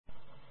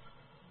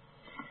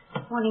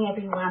Morning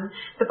everyone.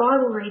 The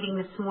Bible reading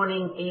this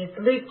morning is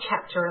Luke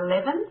chapter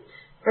 11,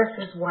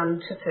 verses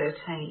 1 to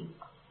 13.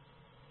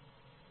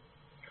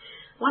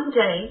 One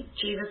day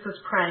Jesus was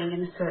praying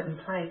in a certain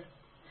place.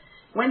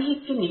 When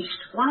he finished,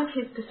 one of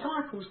his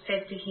disciples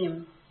said to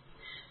him,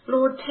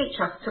 "Lord,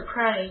 teach us to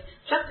pray,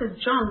 just as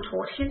John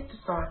taught his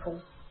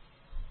disciples."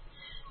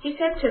 He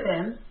said to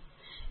them,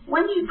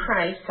 "When you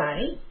pray,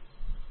 say,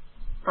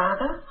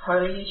 'Father,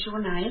 holy is your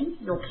name,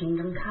 your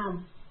kingdom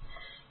come.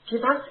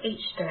 Give us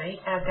each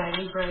day our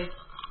daily bread.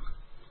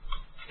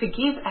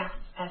 Forgive us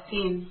our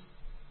sins,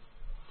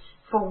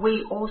 for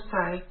we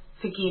also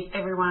forgive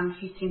everyone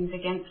who sins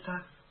against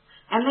us.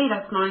 And lead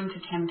us not into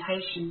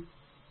temptation.'"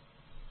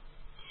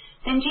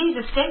 Then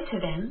Jesus said to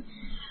them,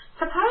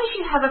 "Suppose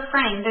you have a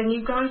friend and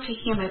you go to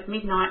him at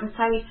midnight and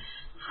say,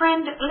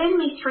 'Friend, lend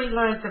me 3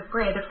 loaves of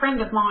bread. A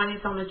friend of mine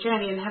is on a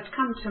journey and has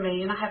come to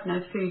me and I have no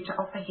food to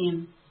offer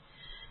him.'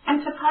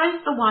 And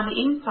suppose the one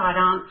inside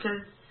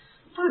answers,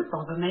 'Don't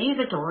bother me,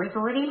 the door is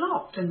already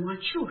locked and my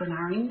children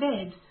are in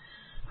bed.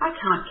 I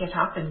can't get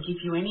up and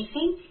give you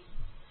anything.'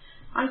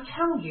 I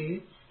tell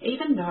you,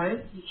 even though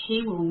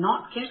he will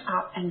not get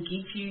up and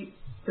give you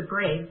the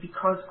bread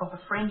because of a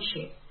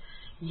friendship,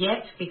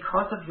 yet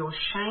because of your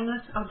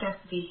shameless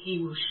audacity he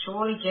will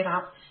surely get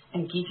up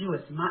and give you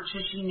as much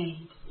as you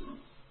need.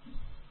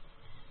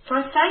 So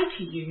I say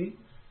to you,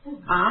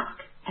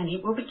 ask and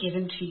it will be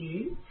given to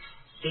you,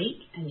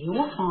 seek and you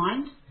will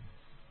find,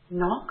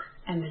 knock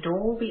and the door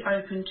will be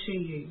opened to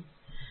you.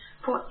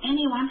 For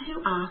anyone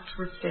who asks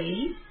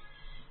receives,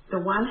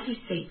 the one who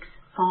seeks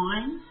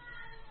finds,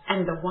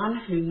 and the one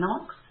who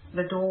knocks,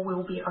 the door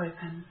will be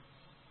open.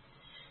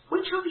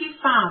 Which of you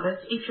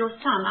fathers, if your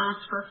son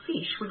asks for a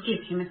fish, would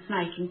give him a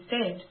snake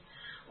instead?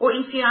 Or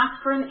if he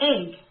asks for an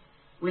egg,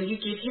 will you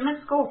give him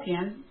a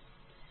scorpion?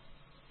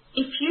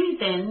 If you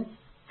then,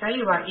 though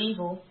you are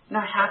evil,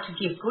 know how to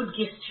give good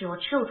gifts to your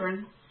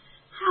children,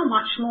 how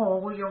much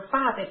more will your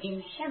Father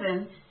in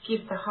heaven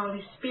give the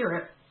Holy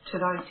Spirit to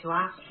those who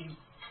ask him?"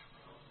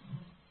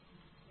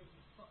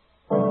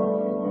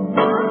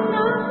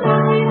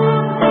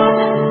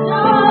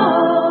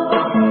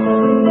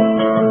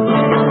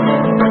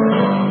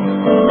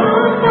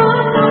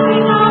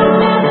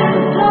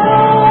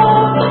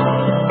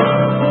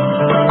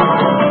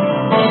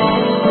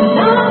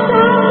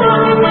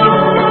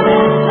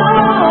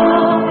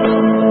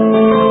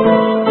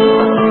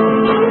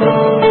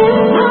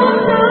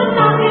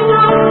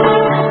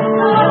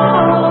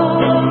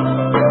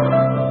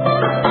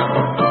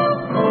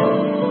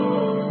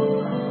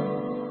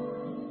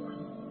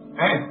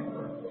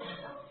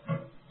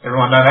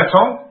 Know that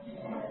song?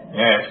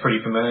 Yeah, it's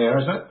pretty familiar,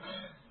 isn't it?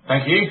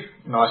 Thank you.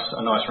 A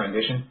nice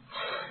rendition.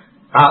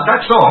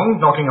 That song,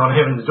 "Knocking on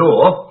Heaven's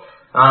Door,"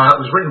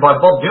 was written by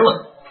Bob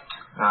Dylan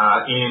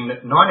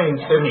in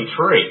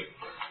 1973.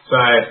 So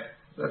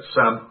that's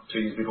 2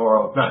 years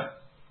before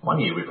 1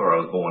 year before I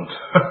was born.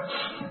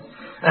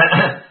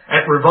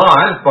 And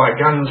revised by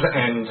Guns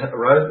N'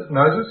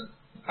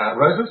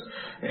 Roses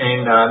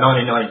in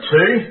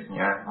 1992,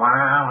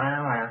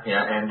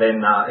 and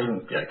then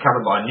even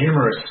covered by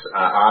numerous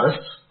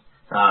artists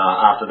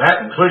after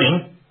that,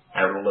 including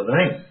Avril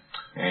Lavigne,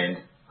 and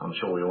I'm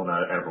sure we all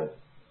know Avril,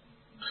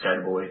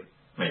 Skater Boy,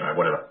 anyway,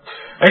 whatever.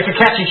 It's a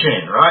catchy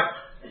tune, right?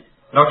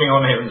 Knocking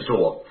on Heaven's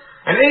Door.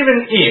 And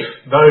even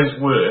if those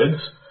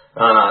words,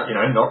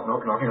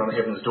 knocking on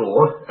heaven's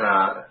door,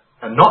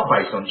 are not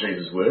based on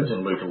Jesus' words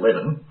in Luke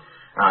 11,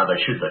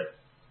 they should be.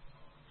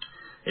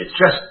 It's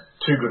just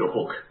too good a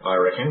hook, I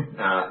reckon,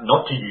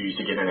 not to use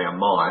to get in our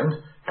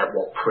mind at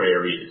what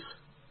prayer is,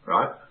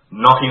 right?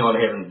 Knocking on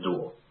heaven's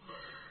door.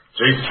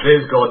 Jesus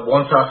says God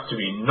wants us to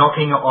be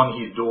knocking on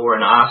his door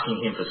and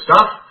asking him for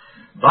stuff,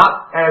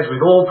 but as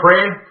with all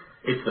prayer,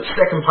 it's the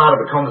second part of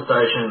the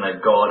conversation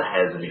that God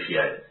has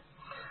initiated.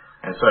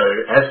 And so,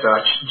 as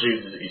such,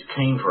 Jesus is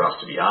keen for us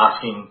to be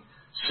asking,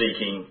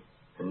 seeking,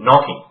 and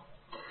knocking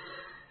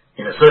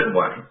in a certain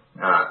way,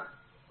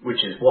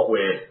 which is what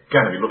we're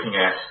going to be looking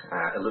at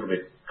a little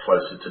bit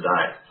closer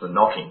today, the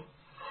knocking.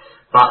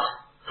 But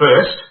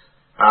first,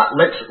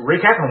 let's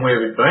recap on where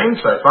we've been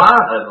so far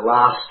over the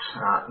last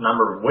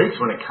number of weeks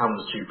when it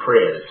comes to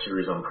prayer, the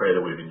series on prayer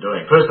that we've been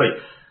doing.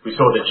 Firstly, we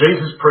saw that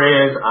Jesus'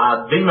 prayers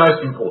are the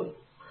most important.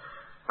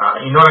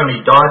 He not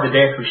only died the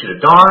death we should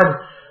have died,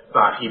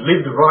 but he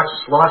lived the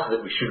righteous life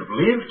that we should have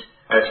lived.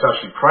 As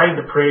such, he prayed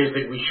the prayers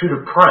that we should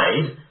have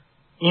prayed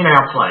in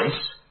our place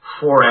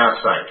for our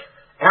sake.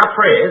 Our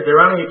prayers,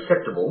 they're only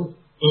acceptable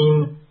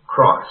in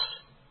Christ.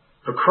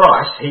 For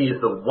Christ, he is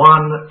the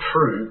one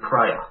true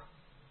prayer.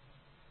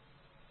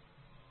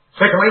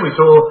 Secondly, we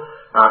saw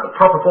the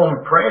proper form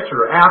of prayer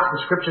throughout the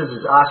scriptures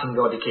is asking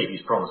God to keep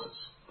his promises,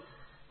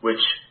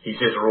 which he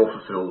says are all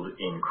fulfilled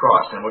in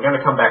Christ. And we're going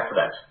to come back to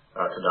that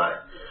today.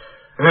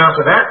 And then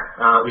after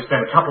that, we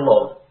spent a couple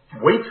of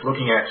weeks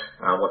looking at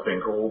what's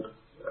been called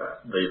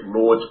the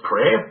Lord's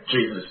Prayer,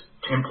 Jesus'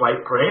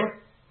 template prayer,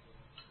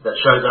 that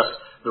shows us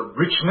the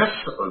richness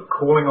of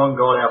calling on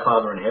God our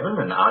Father in heaven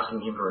and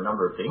asking him for a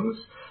number of things.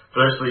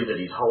 Firstly, that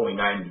his holy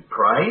name be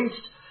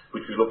praised,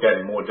 which we looked at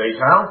in more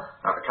detail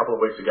a couple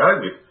of weeks ago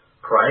with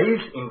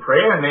praise in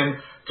prayer, and then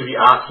to be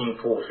asking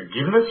for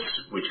forgiveness,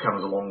 which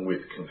comes along with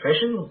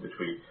confession, which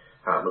we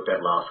looked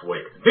at last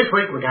week. This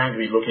week we're going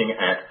to be looking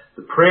at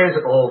the prayers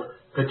of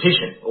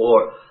petition,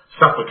 or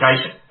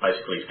supplication,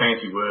 basically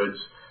fancy words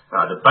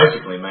that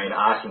basically mean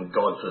asking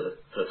God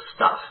for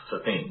stuff, for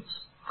things.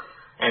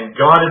 And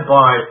guided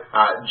by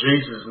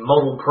Jesus'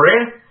 model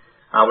prayer,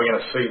 we're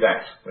going to see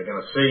that. We're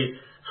going to see,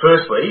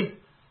 firstly,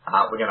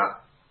 we're going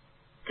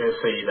to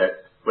see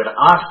that we're to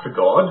ask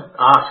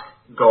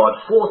God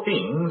for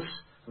things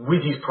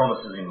with his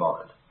promises in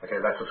mind. Okay,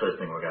 that's the first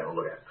thing we're going to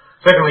look at.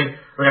 Secondly,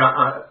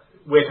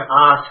 we're to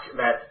ask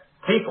that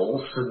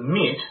people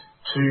submit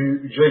to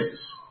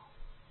Jesus.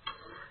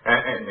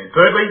 And then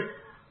thirdly,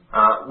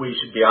 we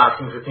should be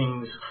asking for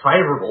things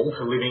favourable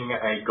to living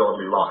a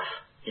godly life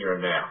here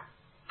and now.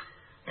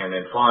 And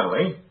then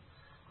finally,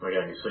 we're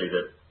going to see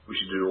that we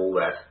should do all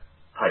that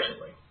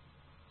patiently.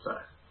 So,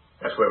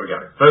 that's where we're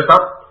going. First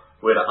up,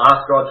 we're to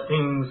ask God for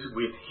things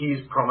with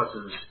his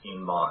promises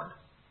in mind.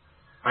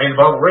 In the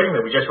Bible reading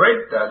that we just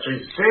read,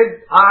 Jesus said,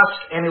 ask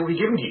and it will be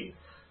given to you.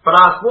 But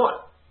ask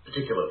what,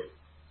 particularly?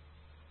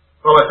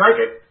 Well, I take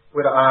it,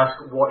 we're to ask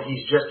what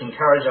he's just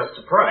encouraged us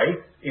to pray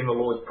in the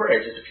Lord's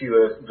Prayer just a few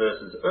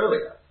verses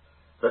earlier.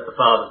 That the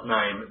Father's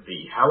name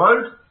be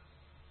hallowed,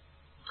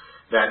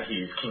 that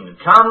his kingdom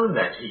come,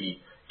 that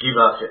he give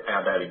us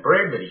our daily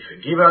bread, that he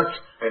forgive us,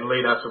 and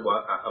lead us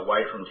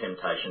away from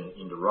temptation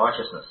into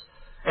righteousness.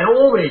 And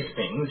all these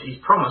things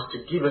he's promised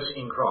to give us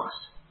in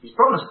Christ. He's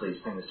promised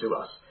these things to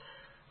us.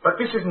 But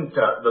this isn't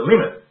the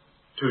limit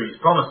to his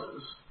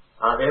promises.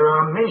 There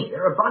are many,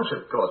 there are a bunch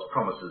of God's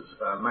promises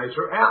made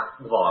throughout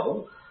the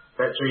Bible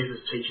that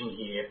Jesus' teaching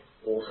here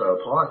also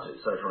applies to.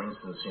 So, for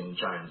instance, in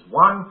James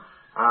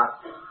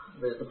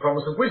 1, there's the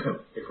promise of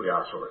wisdom, if we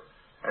ask for it.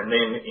 And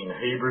then in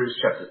Hebrews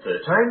chapter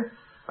 13,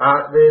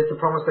 there's the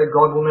promise that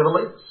God will never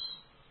leave us.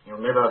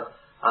 He'll never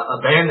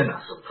abandon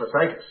us or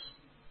forsake us.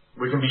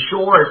 We can be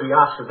sure as we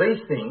ask for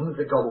these things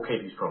that God will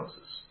keep his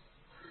promises.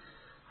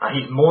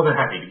 He's more than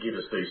happy to give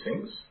us these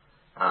things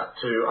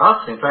to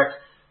us. In fact,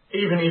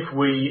 even if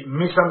we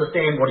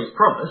misunderstand what he's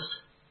promised,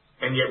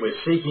 and yet we're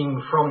seeking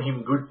from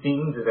him good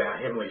things as our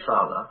Heavenly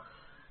Father,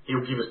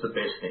 he'll give us the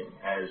best thing.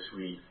 As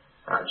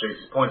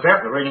Jesus points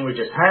out in the reading we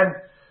just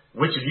had,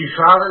 which of you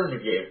fathers,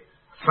 if your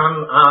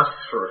son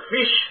asks for a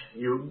fish,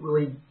 will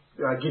he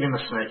give him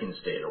a snake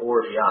instead?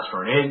 Or if he asks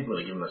for an egg,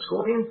 will he give him a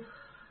scorpion?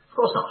 Of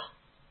course not.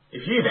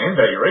 If you then,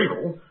 though you're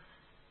evil,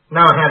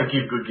 know how to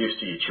give good gifts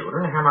to your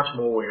children, how much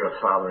more will your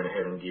Father in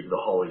heaven give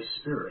the Holy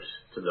Spirit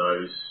to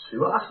those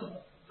who ask him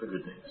for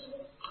good things?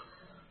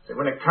 So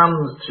when it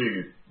comes to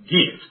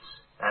gifts,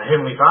 our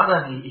Heavenly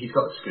Father, he's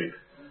got the scoop.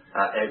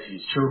 As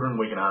his children,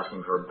 we can ask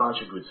him for a bunch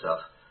of good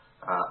stuff.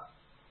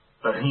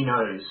 But he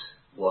knows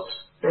what's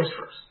best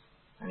for us,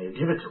 and he'll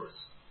give it to us.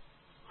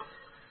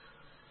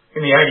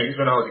 In the 80s,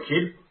 when I was a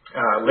kid,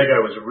 Lego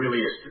was a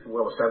really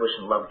well-established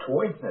and loved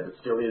toy, as it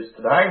still is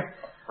today.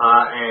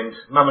 And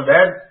Mum and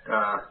Dad,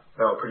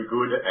 they were pretty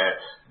good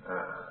at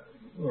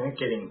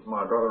getting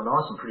my brother and I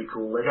some pretty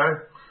cool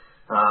Lego.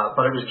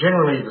 But it was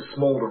generally the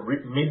small to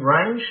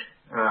mid-range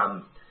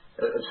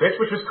sets,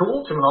 which was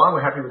cool. Tim and I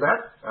were happy with that.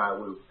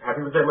 We were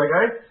happy with that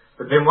Lego.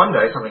 But then one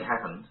day something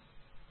happened.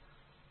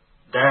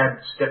 Dad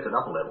stepped it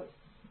up a level.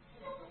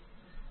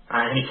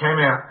 And he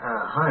came out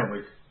home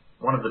with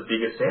one of the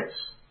bigger sets.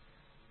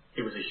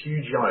 It was a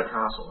huge yellow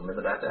castle.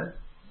 Remember that, Dad?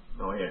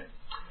 Oh, yeah.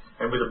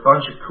 And with a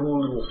bunch of cool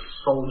little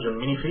soldier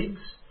minifigs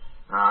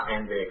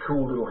and their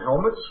cool little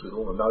helmets with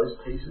all the nose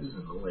pieces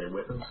and all their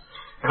weapons.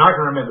 And I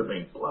can remember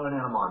being blown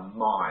out of my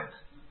mind.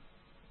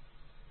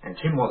 And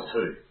Tim was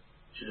too.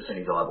 Should have seen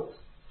his eyeballs.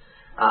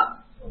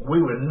 We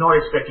were not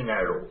expecting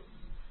that at all.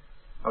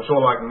 I'm sure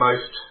like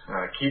most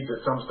kids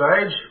at some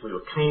stage, we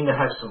were keen to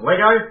have some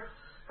Lego.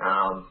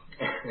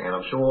 And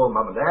I'm sure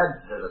Mum and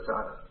Dad heard us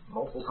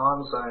multiple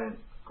times saying,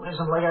 "Can we have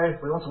some Lego?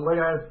 We want some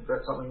Lego."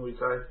 That's something we'd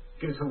say.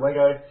 Give us some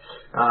Lego.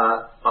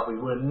 But we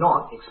were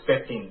not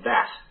expecting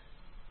that.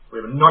 We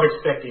were not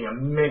expecting a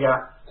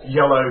mega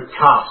yellow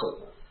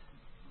castle.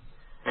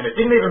 And it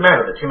didn't even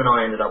matter that Tim and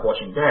I ended up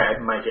watching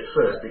Dad make it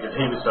first because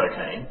he was so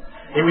keen.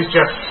 It was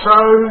just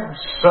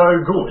so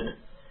good.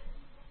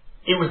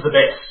 It was the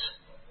best.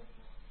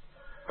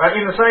 But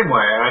in the same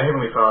way, our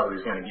Heavenly Father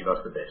is going to give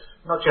us the best.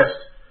 Not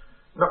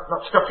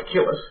stuff to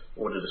kill us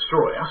or to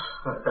destroy us.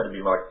 That'd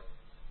be like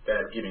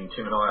Dad giving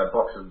Tim and I a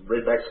box of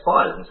redback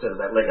spiders instead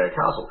of that Lego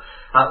castle.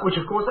 Which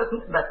of course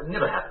that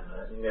never happened.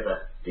 It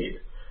never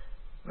did.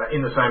 But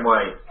in the same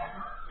way,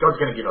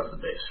 God's going to give us the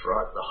best,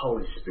 right? The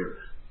Holy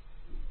Spirit,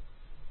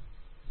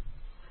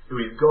 who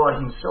is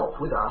God himself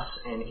with us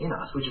and in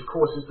us, which of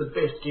course is the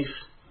best gift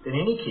that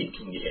any kid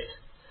can get.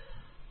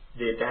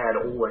 Their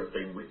dad always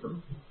being with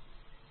them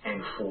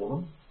and for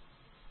them.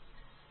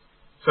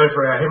 So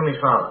for our Heavenly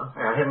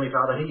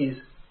Father, he is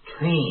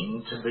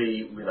keen to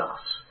be with us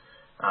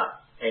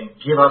and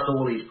give us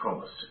all he's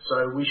promised.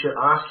 So we should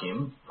ask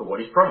him for what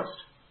he's promised.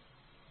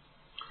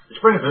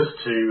 Which brings us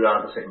to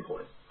the second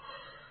point.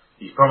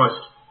 He's promised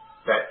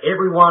that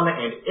everyone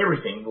and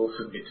everything will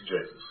submit to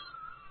Jesus.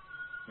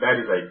 That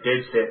is a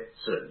dead set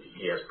certainty.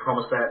 He has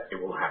promised that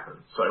it will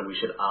happen. So we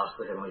should ask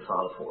the Heavenly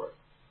Father for it.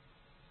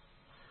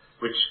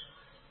 Which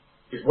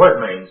is what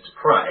it means to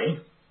pray,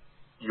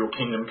 your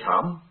kingdom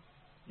come,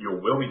 your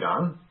will be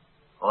done,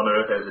 on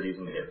earth as it is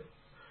in heaven.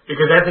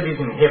 Because as it is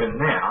in heaven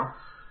now,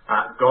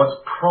 God's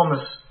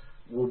promise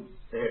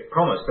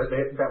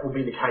that will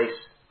be the case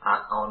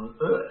on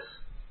earth.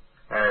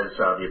 As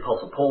the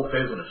Apostle Paul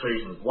says in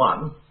Ephesians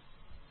 1,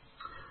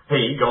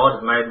 He, God,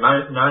 has made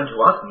known to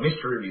us the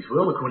mystery of His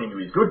will according to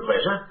His good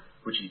pleasure,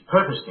 which He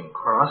purposed in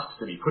Christ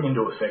to be put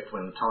into effect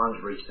when the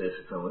times reach their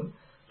fulfillment,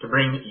 to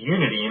bring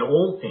unity in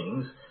all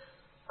things,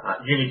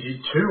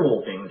 unity to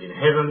all things in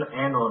heaven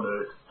and on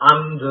earth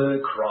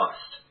under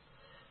Christ.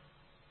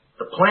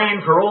 The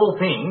plan for all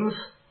things,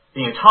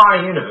 the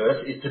entire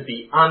universe, is to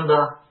be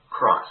under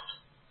Christ.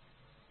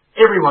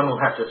 Everyone will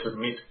have to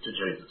submit to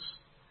Jesus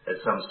at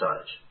some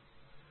stage.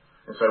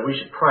 And so we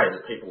should pray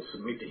that people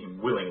submit to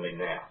Him willingly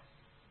now.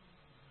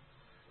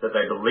 That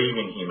they believe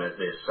in Him as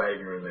their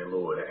Saviour and their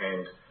Lord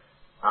and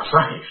are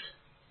saved.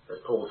 As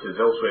Paul says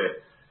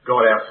elsewhere,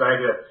 God our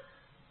Saviour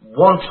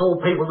wants all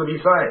people to be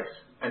saved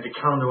and to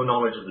come to a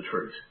knowledge of the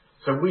truth.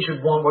 So we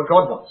should want what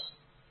God wants.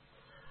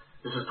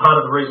 This is part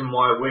of the reason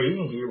why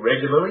we here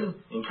regularly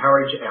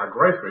encourage our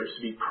growth groups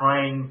to be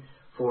praying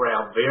for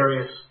our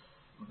various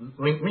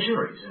linked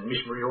missionaries and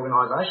missionary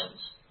organisations.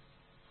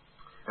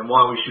 And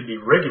why we should be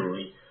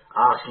regularly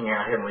asking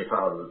our Heavenly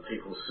Father that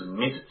people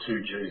submit to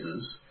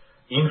Jesus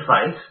in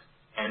faith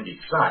and be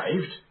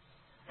saved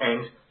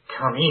and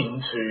come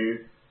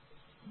into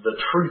the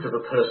truth of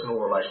a personal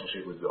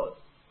relationship with God.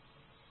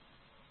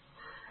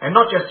 And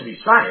not just to be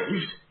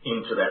saved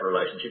into that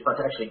relationship, but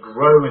to actually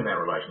grow in that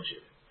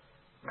relationship.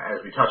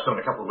 As we touched on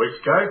a couple of weeks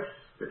ago,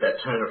 with that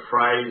turn of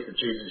phrase that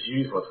Jesus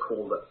used, what's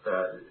called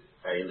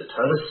a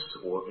litotus,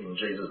 or in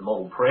Jesus'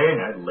 model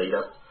prayer, lead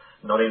us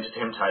not into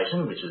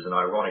temptation, which is an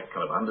ironic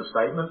kind of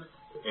understatement,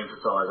 to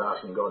emphasise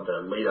asking God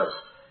to lead us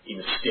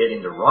instead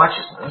into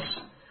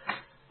righteousness,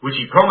 which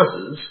He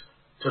promises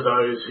to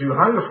those who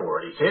hunger for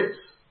it. He says,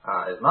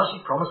 as much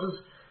He promises,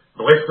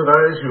 blessed are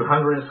those who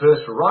hunger and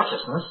thirst for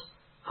righteousness,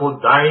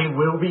 for they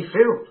will be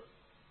filled.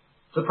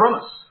 It's a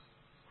promise.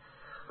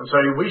 And so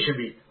we should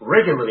be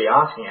regularly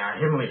asking our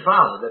Heavenly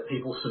Father that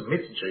people submit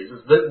to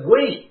Jesus, that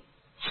we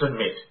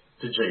submit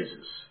to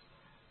Jesus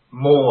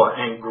more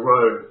and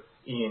grow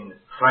in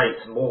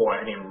faith more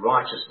and in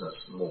righteousness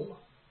more.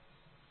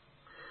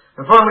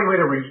 And finally, we're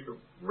to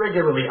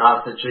regularly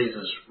ask that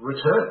Jesus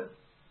return.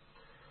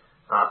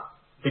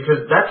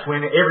 Because that's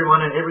when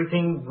everyone and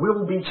everything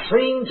will be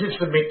seen to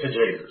submit to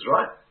Jesus,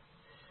 right?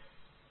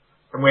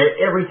 And where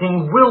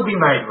everything will be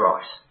made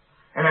right.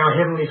 And our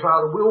Heavenly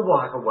Father will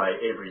wipe away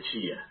every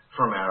tear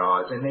from our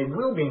eyes. And there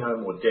will be no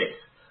more death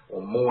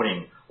or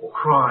mourning or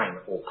crying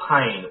or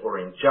pain or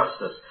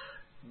injustice.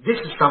 This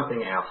is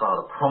something our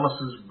Father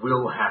promises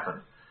will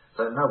happen.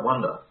 So no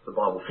wonder the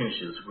Bible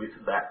finishes with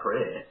that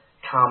prayer,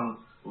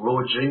 come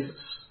Lord Jesus.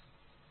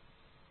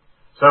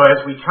 So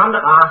as we come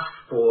to ask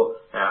for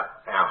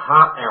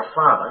our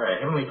Father, our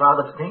Heavenly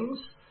Father for things,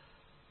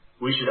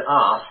 we should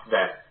ask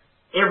that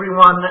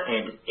everyone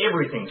and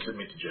everything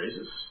submit to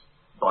Jesus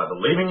by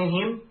believing in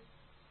Him,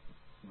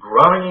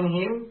 growing in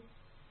Him,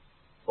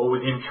 or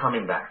with Him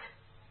coming back.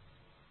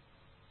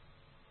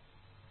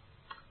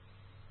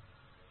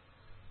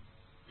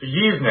 For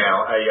years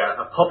now,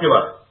 a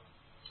popular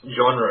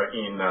genre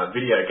in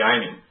video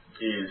gaming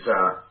is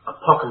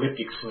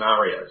apocalyptic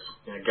scenarios.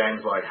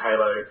 Games like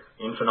Halo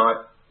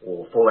Infinite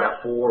or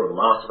Fallout 4 or The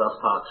Last of Us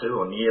Part 2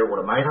 or Nier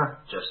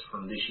Automata, just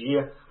from this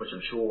year, which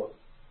I'm sure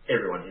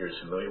everyone here is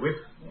familiar with.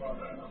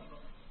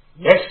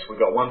 Yes, we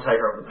got one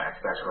taker on the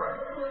back, that's right.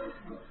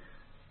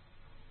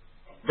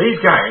 These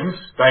games,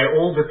 they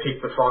all depict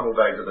the final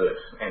days of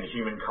Earth and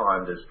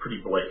humankind as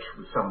pretty bleak,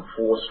 with some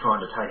force trying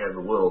to take over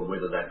the world,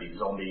 whether that be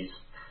zombies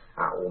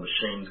or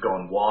machines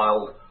gone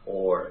wild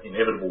or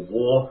inevitable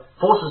war,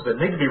 forces that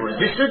need to be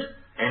resisted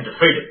and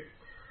defeated.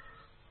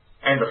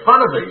 And the fun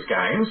of these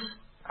games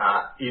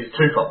is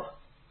twofold.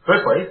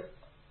 Firstly,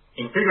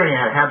 in figuring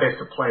out how best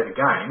to play the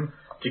game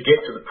to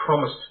get to the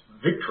promised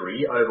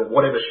victory over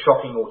whatever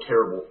shocking or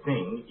terrible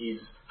thing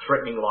is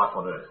threatening life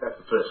on Earth. That's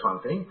the first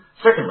fun thing.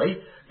 Secondly,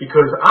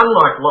 because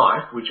unlike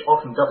life, which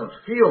often doesn't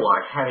feel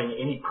like having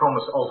any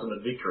promised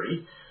ultimate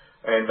victory,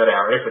 and that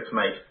our efforts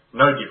make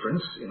no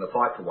difference in the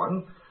fight for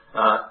one,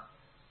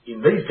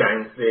 in these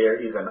games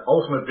there is an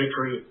ultimate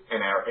victory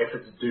and our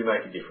efforts do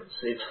make a difference.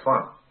 It's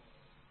fun.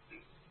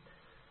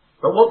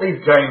 But what these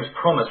games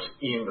promise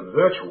in the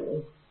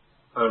virtual,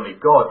 only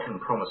God can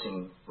promise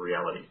in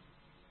reality.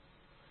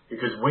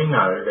 Because we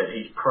know that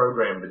He's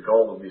programmed the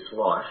goal of this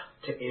life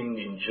to end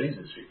in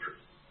Jesus' victory.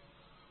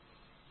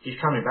 He's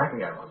coming back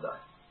again one day.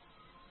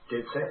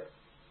 Dead set.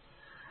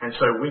 And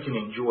so we can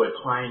enjoy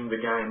playing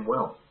the game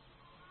well.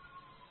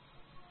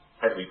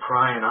 As we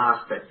pray and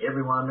ask that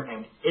everyone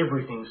and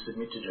everything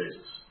submit to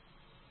Jesus.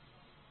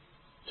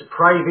 To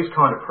pray this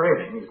kind of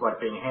prayer then is like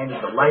being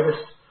handed the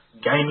latest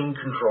gaming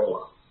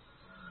controller.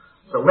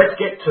 So let's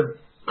get to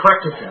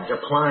practicing to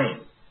playing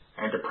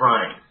and to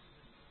praying.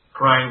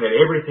 Praying that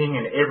everything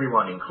and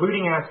everyone,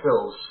 including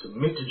ourselves,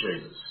 submit to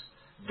Jesus,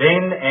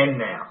 then and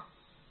now.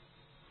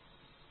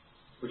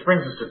 Which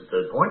brings us to the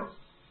third point.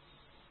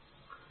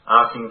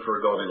 Asking for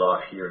a godly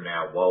life here and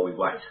now while we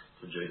wait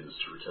for Jesus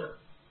to return.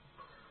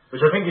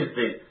 Which I think is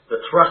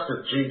the thrust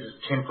of Jesus'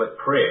 template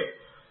prayer,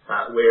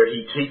 where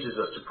he teaches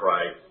us to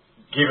pray,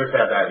 give us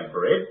our daily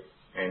bread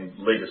and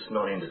lead us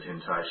not into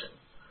temptation.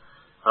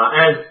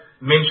 As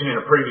mentioned in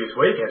a previous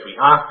week, as we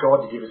ask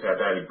God to give us our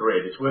daily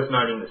bread, it's worth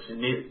noting the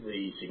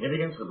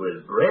significance of the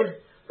word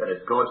bread, that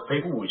as God's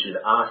people we should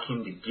ask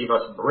him to give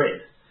us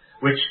bread,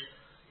 which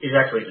is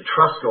actually to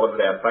trust God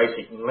with our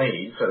basic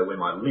needs so that we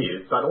might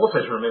live, but also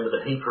to remember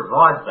that he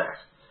provides that.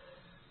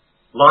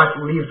 Life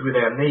lived with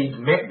our needs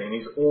met then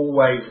is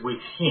always with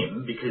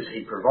him because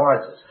he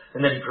provides it,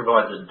 and that he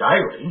provides it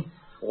daily,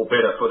 or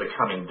better for the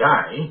coming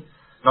day,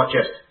 not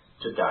just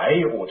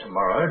today or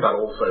tomorrow, but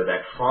also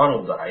that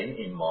final day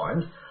in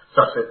mind,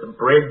 such that the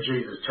bread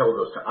Jesus tells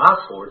us to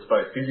ask for is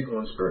both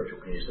physical and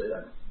spiritual. Can you see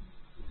that?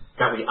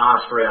 That we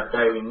ask for our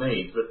daily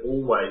needs, but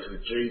always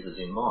with Jesus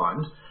in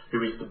mind,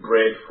 who is the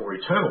bread for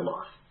eternal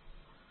life.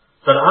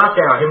 So to ask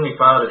our Heavenly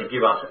Father to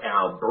give us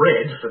our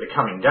bread for the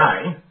coming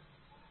day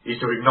is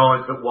to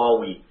acknowledge that while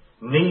we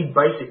need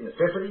basic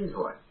necessities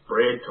like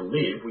bread to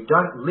live, we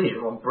don't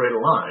live on bread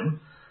alone,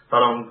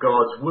 but on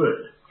God's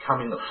Word,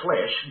 come in the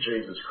flesh,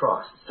 Jesus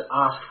Christ. It's to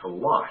ask for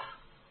life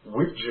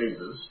with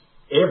Jesus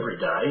every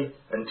day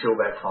until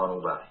that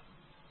final day.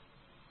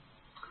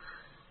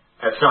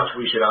 As such,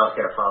 we should ask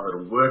our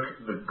Father to work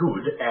the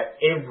good at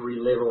every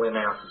level in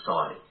our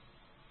society.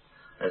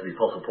 As the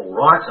Apostle Paul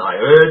writes, I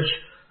urge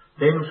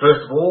then,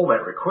 first of all,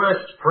 that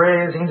requests,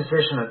 prayers,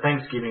 intercession and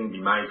thanksgiving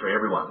be made for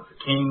everyone, for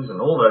kings and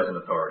all those in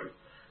authority,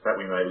 that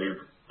we may live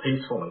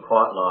peaceful and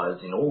quiet lives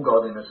in all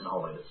godliness and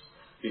holiness.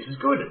 This is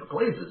good and it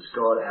pleases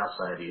God our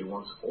Saviour, who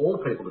wants all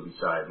people to be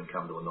saved and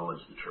come to a knowledge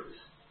of the truth.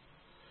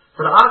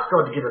 So to ask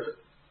God to give us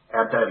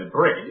our daily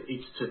bread,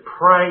 it's to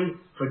pray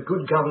for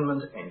good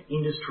government and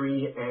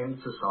industry and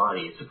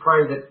society. It's to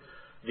pray that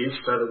this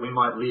so that we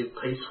might live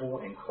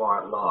peaceful and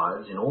quiet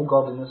lives in all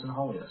godliness and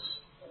holiness.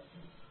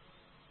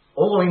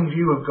 All in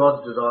view of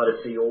God's desire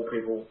to see all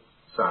people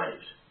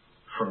saved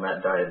from that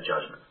day of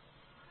judgment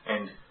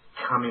and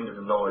come into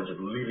the knowledge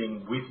of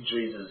living with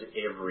Jesus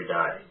every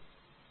day.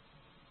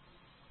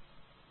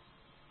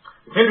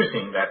 It's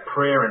interesting that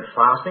prayer and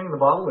fasting in the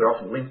Bible, they're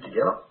often linked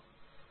together,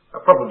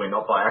 probably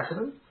not by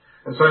accident.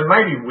 And so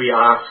maybe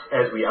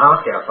as we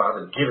ask our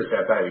Father to give us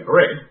our daily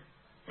bread,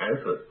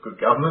 for good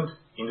government,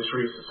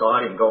 industry,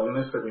 society and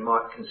godliness, that we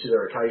might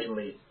consider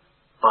occasionally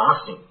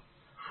fasting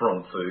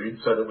from food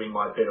so that we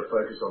might better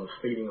focus on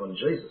feeding on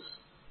Jesus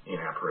in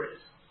our prayers.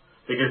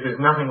 Because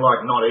there's nothing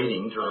like not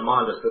eating to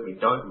remind us that we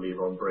don't live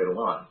on bread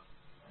alone.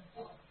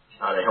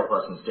 To help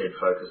us instead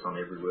focus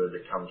on every word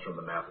that comes from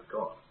the mouth of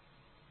God.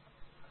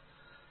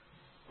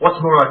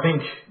 What's more, I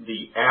think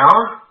the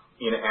hour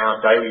in our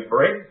daily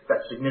bread,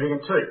 that's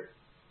significant too.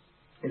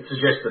 It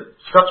suggests that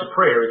such a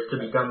prayer is to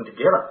be done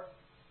together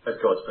as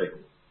God's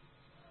people.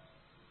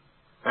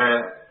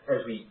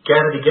 As we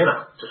gather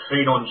together to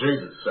feed on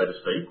Jesus, so to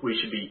speak, we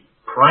should be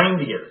praying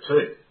together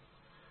too,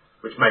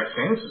 which makes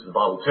sense as the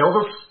Bible tells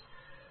us.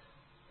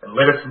 And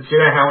let us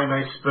consider how we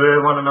may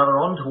spur one another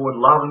on toward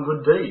love and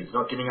good deeds,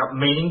 not giving up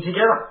meeting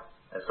together,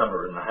 as some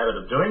are in the habit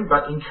of doing,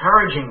 but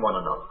encouraging one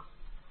another,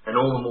 and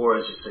all the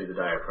more as you see the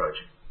day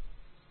approaching.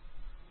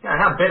 Now,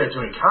 how better to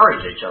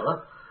encourage each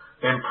other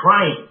than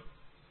praying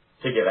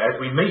together as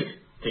we meet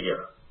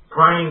together,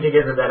 praying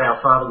together that our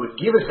Father would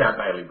give us our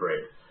daily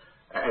bread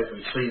as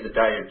we see the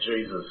day of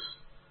Jesus'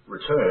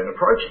 return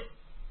approaching.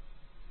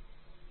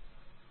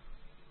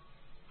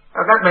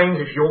 Now that means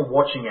if you're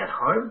watching at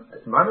home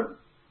at the moment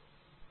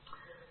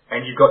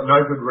and you've got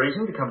no good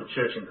reason to come to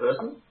church in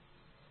person,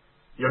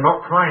 you're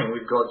not praying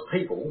with God's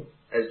people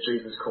as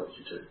Jesus calls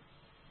you to.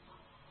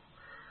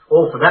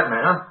 Or for that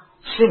matter,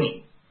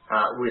 singing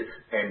with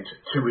and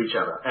to each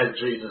other as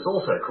Jesus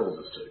also calls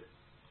us to.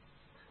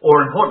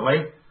 Or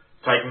importantly,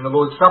 taking the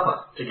Lord's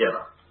Supper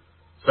together,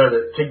 so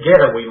that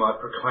together we might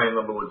proclaim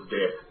the Lord's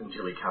death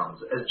until he comes,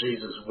 as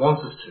Jesus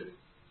wants us to.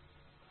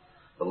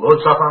 The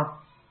Lord's Supper,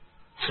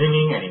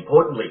 singing, and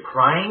importantly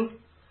praying,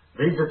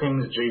 these are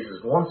things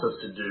Jesus wants us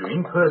to do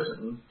in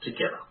person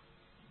together.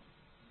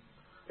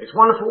 It's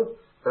wonderful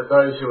that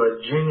those who are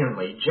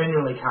genuinely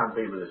can't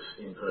be with us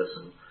in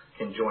person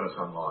can join us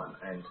online,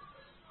 and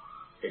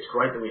it's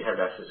great that we have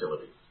that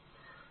facility.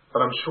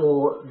 But I'm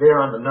sure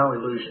they're under no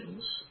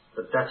illusions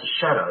that that's a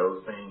shadow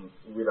of being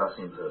with us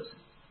in person.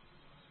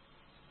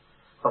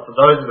 But for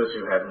those of us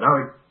who have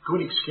no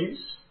good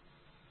excuse,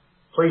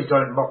 please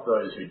don't mock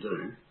those who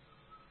do,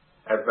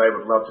 as they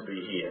would love to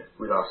be here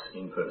with us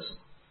in person,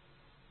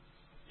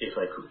 if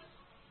they could.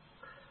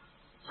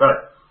 So,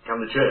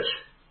 come to church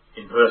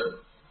in person,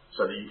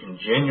 so that you can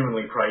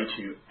genuinely pray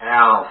to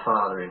our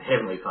Father in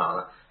Heavenly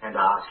Father and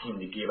ask him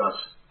to give us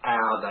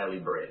our daily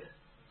bread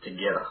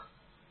together.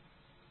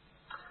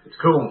 It's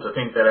cool to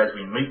think that as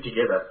we meet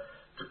together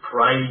to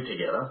pray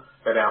together,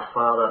 that our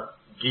Father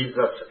gives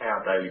us our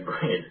daily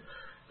bread,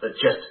 that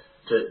just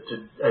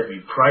as we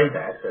pray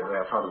that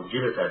our Father will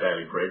give us our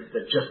daily bread,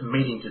 that just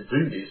meeting to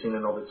do this in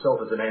and of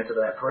itself is an answer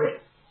to that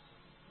prayer.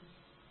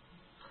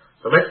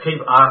 So let's keep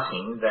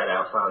asking that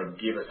our Father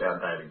give us our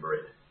daily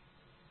bread.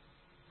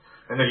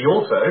 And that he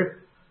also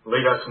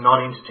lead us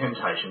not into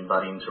temptation,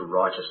 but into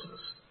righteousness,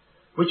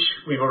 which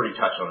we've already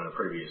touched on in a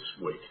previous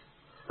week.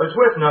 But it's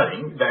worth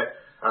noting that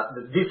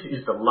this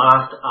is the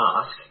last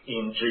ask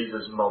in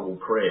Jesus' model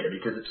prayer,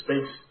 because it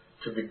speaks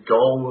to the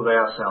goal of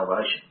our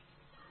salvation.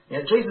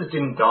 Now, Jesus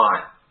didn't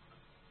die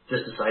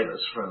just to save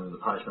us from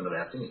the punishment of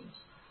our sins.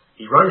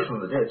 He rose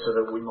from the dead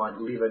so that we might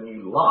live a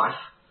new life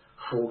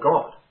for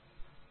God.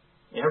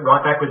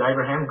 Right back with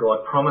Abraham,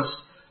 God promised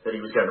that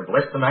he was going to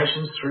bless the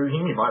nations through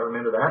him. You might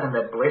remember that. And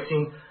that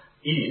blessing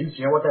is,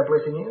 you know what that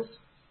blessing is?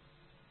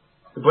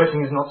 The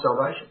blessing is not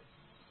salvation.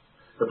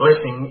 The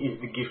blessing is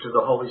the gift of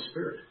the Holy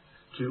Spirit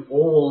to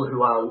all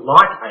who are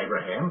like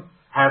Abraham,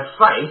 have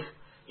faith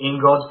in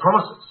God's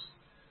promises,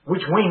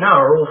 which we know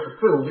are all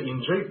fulfilled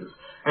in Jesus.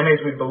 And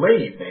as we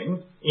believe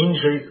then in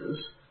Jesus,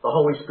 the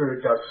Holy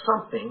Spirit does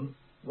something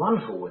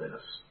wonderful within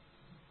us.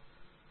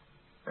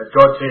 As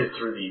God says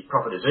through the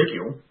prophet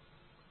Ezekiel,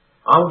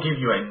 I will give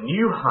you a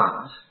new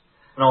heart,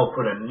 and I will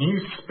put a new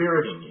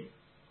spirit in you.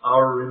 I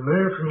will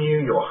remove from you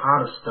your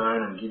heart of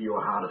stone and give you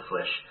a heart of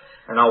flesh,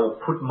 and I will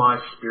put my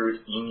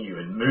spirit in you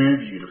and move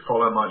you to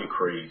follow my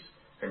decrees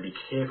and be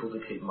careful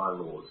to keep my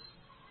laws.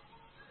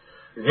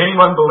 If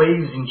anyone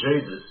believes in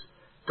Jesus,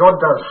 God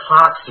does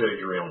heart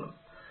surgery on them.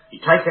 He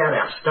takes out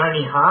our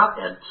stony heart,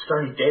 our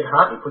stony dead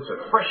heart, he puts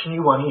a fresh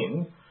new one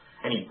in,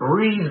 and he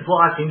breathes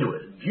life into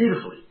it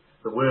beautifully.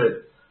 The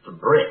word for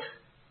breath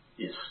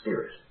is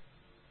spirit.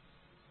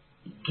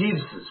 He gives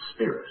the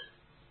Spirit.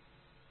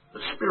 The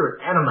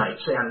Spirit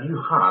animates our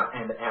new heart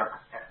and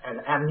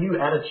our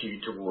new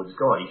attitude towards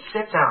God. He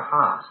sets our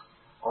heart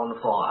on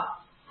fire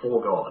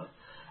for God.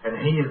 And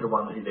he is the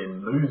one who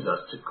then moves us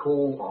to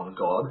call on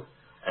God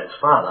as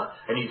Father.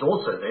 And he's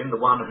also then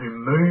the one who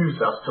moves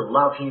us to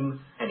love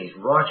him and his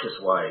righteous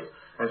ways.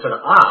 And so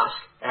to ask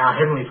our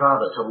Heavenly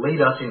Father to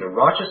lead us into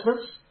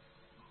righteousness,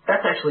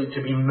 that's actually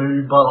to be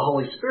moved by the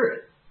Holy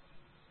Spirit.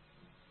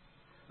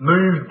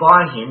 Moved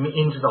by him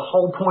into the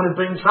whole point of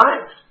being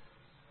saved.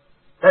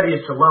 That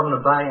is to love and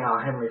obey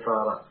our Heavenly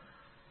Father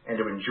and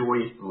to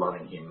enjoy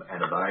loving him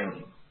and obeying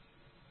him.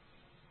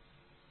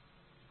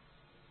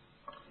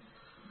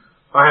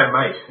 I had a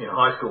mate in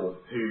high school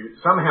who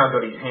somehow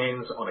got his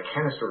hands on a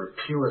canister of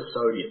pure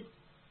sodium.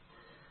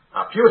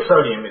 Pure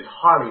sodium is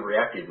highly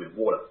reactive with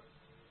water.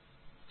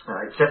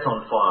 It sets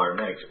on fire and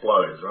then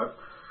explodes, right?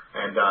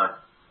 And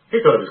he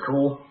thought it was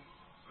cool,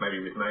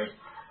 maybe with me.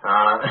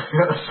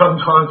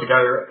 Sometimes to go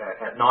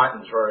at night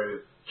and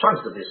throw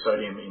chunks of this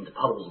sodium into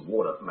puddles of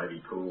water, maybe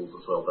pools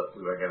as well, but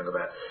we won't get into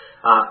that.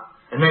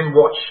 And then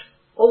watch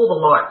all the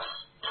lights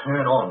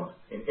turn on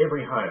in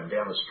every home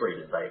down the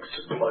street as they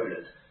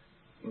exploded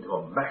into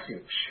a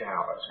massive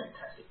shower. It's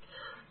fantastic.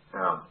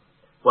 And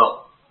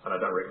I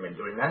don't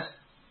recommend doing that.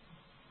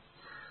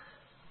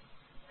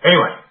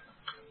 Anyway,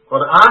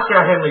 well, to ask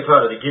our Heavenly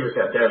Father to give us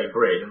our daily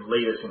bread and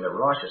lead us into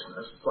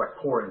righteousness, it's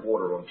like pouring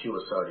water on pure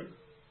sodium.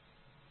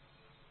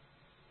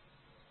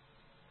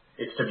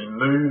 It's to be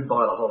moved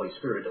by the Holy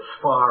Spirit to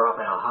fire up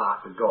our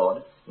heart for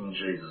God in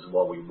Jesus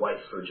while we wait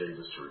for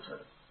Jesus to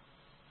return.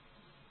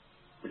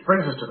 Which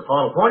brings us to the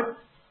final point.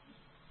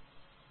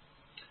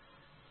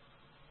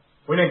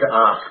 We need to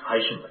ask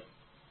patiently.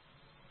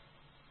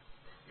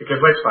 Because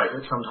let's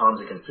face it, sometimes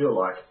it can feel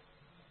like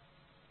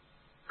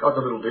God's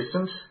a little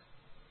distant,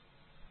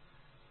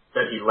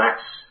 that he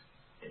lacks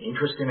an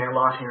interest in our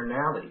life here and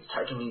now, that he's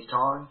taking his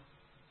time.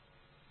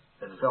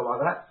 Has it felt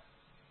like that?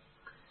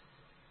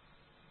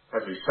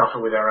 As we suffer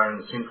with our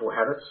own sinful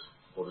habits,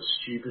 or the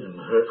stupid and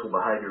hurtful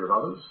behaviour of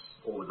others,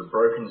 or with the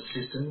broken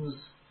systems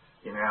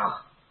in our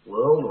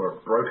world, or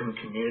broken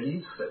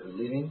communities that we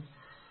live in,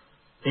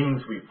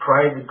 things we've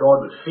prayed that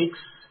God would fix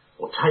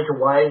or take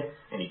away,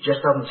 and he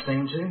just doesn't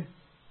seem to.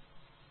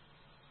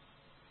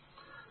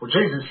 Well,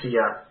 Jesus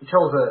here, he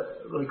tells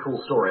a really cool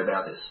story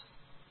about this.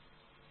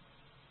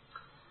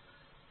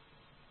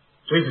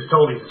 Jesus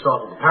told his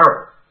disciples a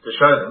parable to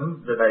show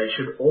them that they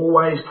should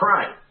always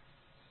pray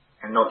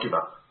and not give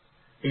up.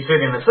 He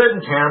said, in a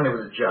certain town there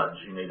was a judge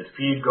who neither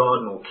feared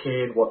God nor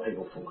cared what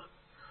people thought.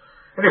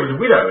 And there was a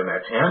widow in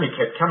that town who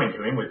kept coming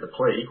to him with the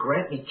plea,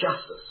 grant me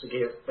justice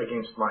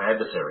against my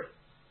adversary.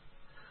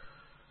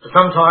 For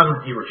some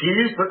time he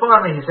refused, but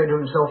finally he said to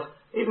himself,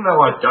 even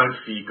though I don't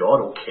fear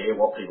God or care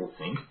what people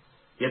think,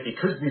 yet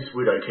because this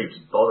widow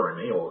keeps bothering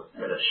me or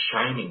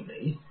shaming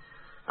me,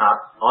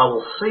 I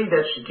will see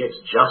that she gets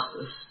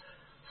justice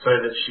so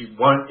that she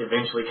won't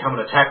eventually come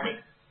and attack me.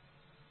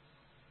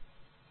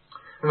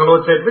 And the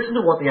Lord said, listen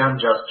to what the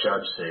unjust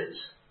judge says.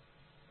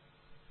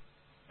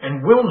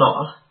 And will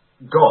not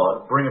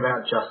God bring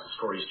about justice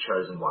for his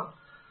chosen one,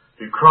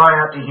 who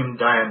cry out to him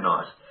day and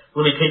night?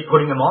 Will he keep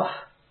putting them off?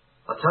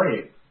 I tell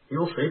you, he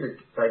will see that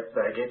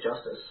they get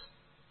justice,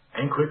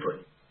 and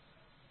quickly.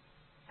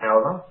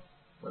 However,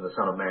 when the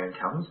Son of Man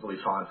comes, will he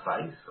find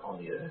faith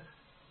on the earth?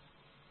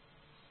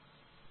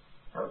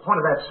 Now, the point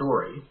of that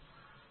story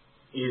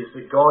is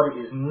that God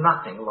is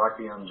nothing like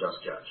the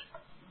unjust judge.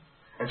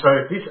 And so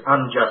if this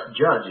unjust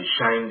judge is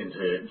shamed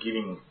into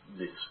giving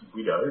this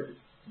widow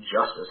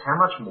justice, how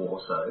much more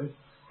so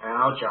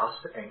our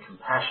just and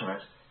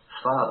compassionate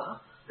Father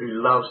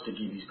who loves to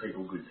give his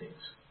people good things.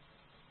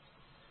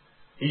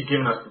 He's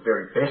given us the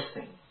very best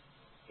thing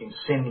in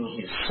sending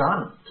his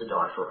Son to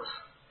die for us,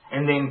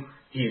 and then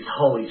his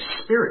Holy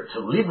Spirit to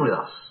live with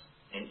us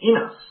and in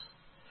us.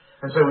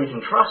 And so we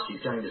can trust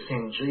he's going to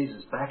send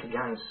Jesus back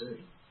again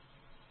soon.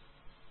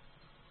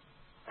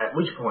 At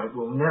which point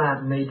we'll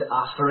never need to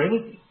ask for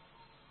anything.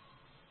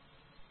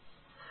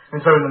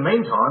 And so in the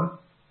meantime,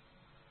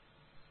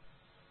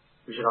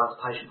 we should ask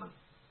patiently,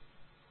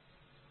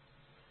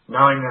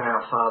 knowing that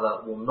our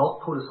Father will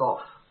not put us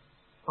off,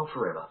 not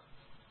forever.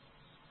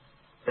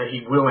 That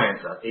he will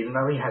answer, even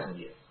though he hasn't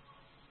yet.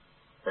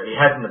 That he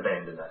hasn't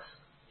abandoned us,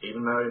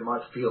 even though it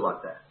might feel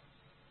like that.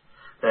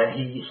 That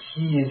he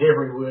hears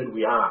every word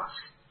we ask,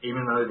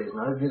 even though there's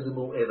no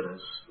visible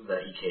evidence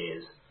that he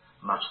cares,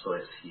 much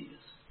less hears.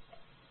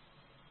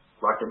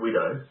 Like the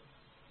widow,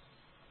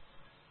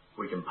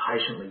 we can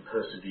patiently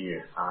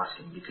persevere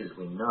asking because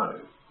we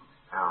know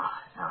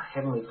our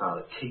Heavenly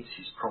Father keeps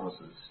his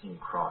promises in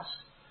Christ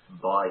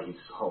by his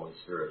Holy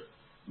Spirit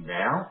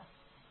now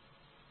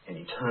and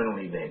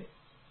eternally then.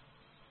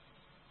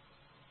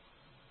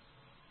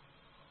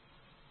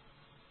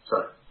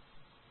 So,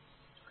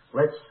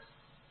 let's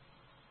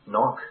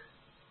knock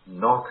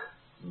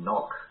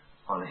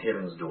on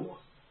heaven's door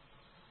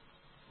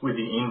with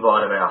the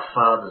invite of our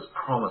Father's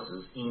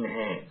promises in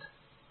hand,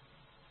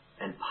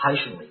 and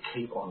patiently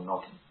keep on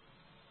knocking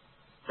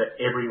for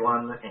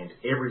everyone and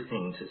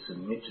everything to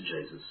submit to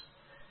Jesus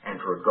and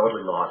for a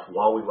godly life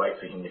while we wait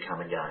for him to come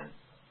again.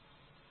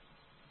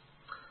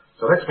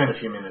 So let's spend a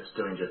few minutes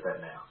doing just that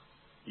now,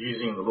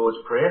 using the Lord's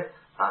Prayer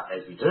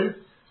as we do,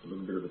 a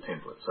little bit of a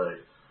template. So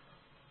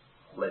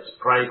let's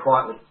pray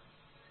quietly,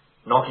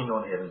 knocking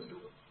on heaven's door.